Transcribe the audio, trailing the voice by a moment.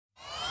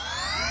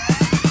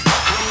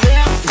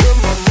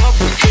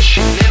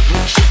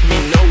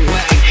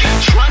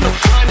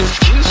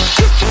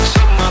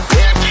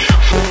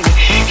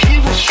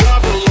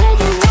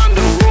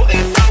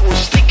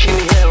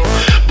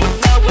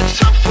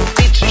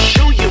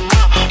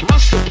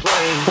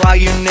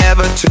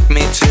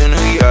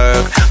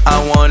I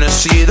wanna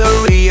see the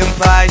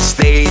Empire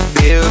State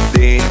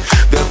Building,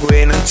 the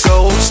Green and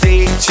Gold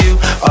Statue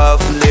of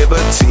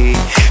Liberty,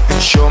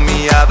 and show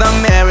me how the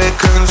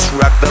Americans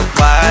rock the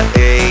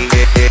party.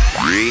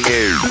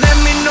 Let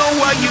me know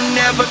why you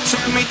never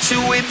took me to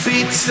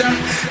Ibiza.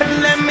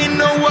 Let me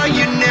know why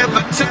you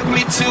never took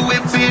me to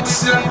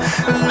Ibiza.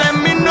 Let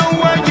me know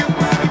why you.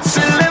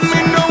 So let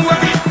me know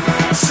why.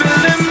 So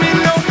let me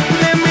know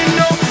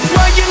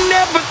why you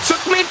never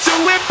took me to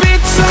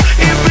Ibiza,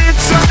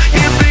 Ibiza,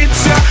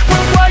 Ibiza.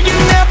 Well, why you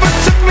never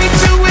took me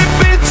to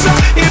Ibiza,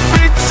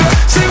 Ibiza.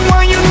 Say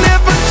why you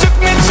never took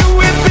me to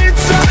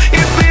Ibiza,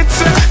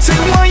 Ibiza. Say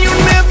why you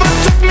never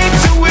took me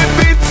to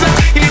Ibiza,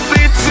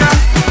 Ibiza.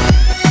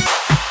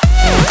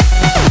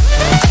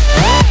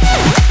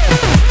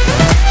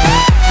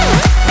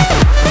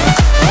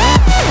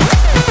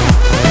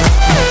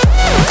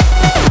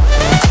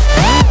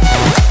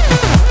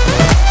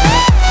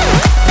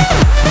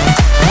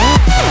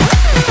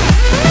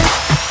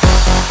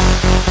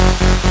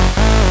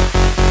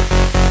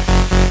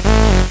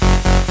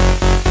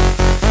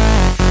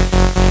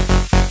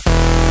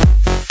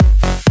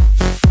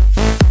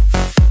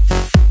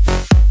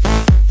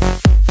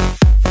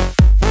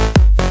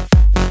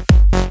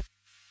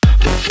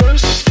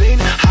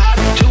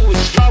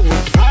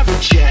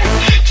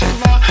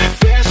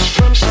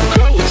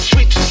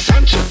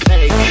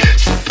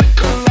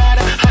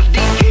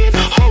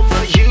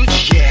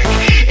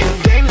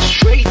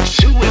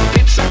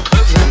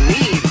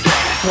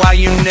 Why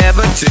you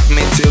never took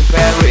me to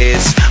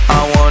Paris?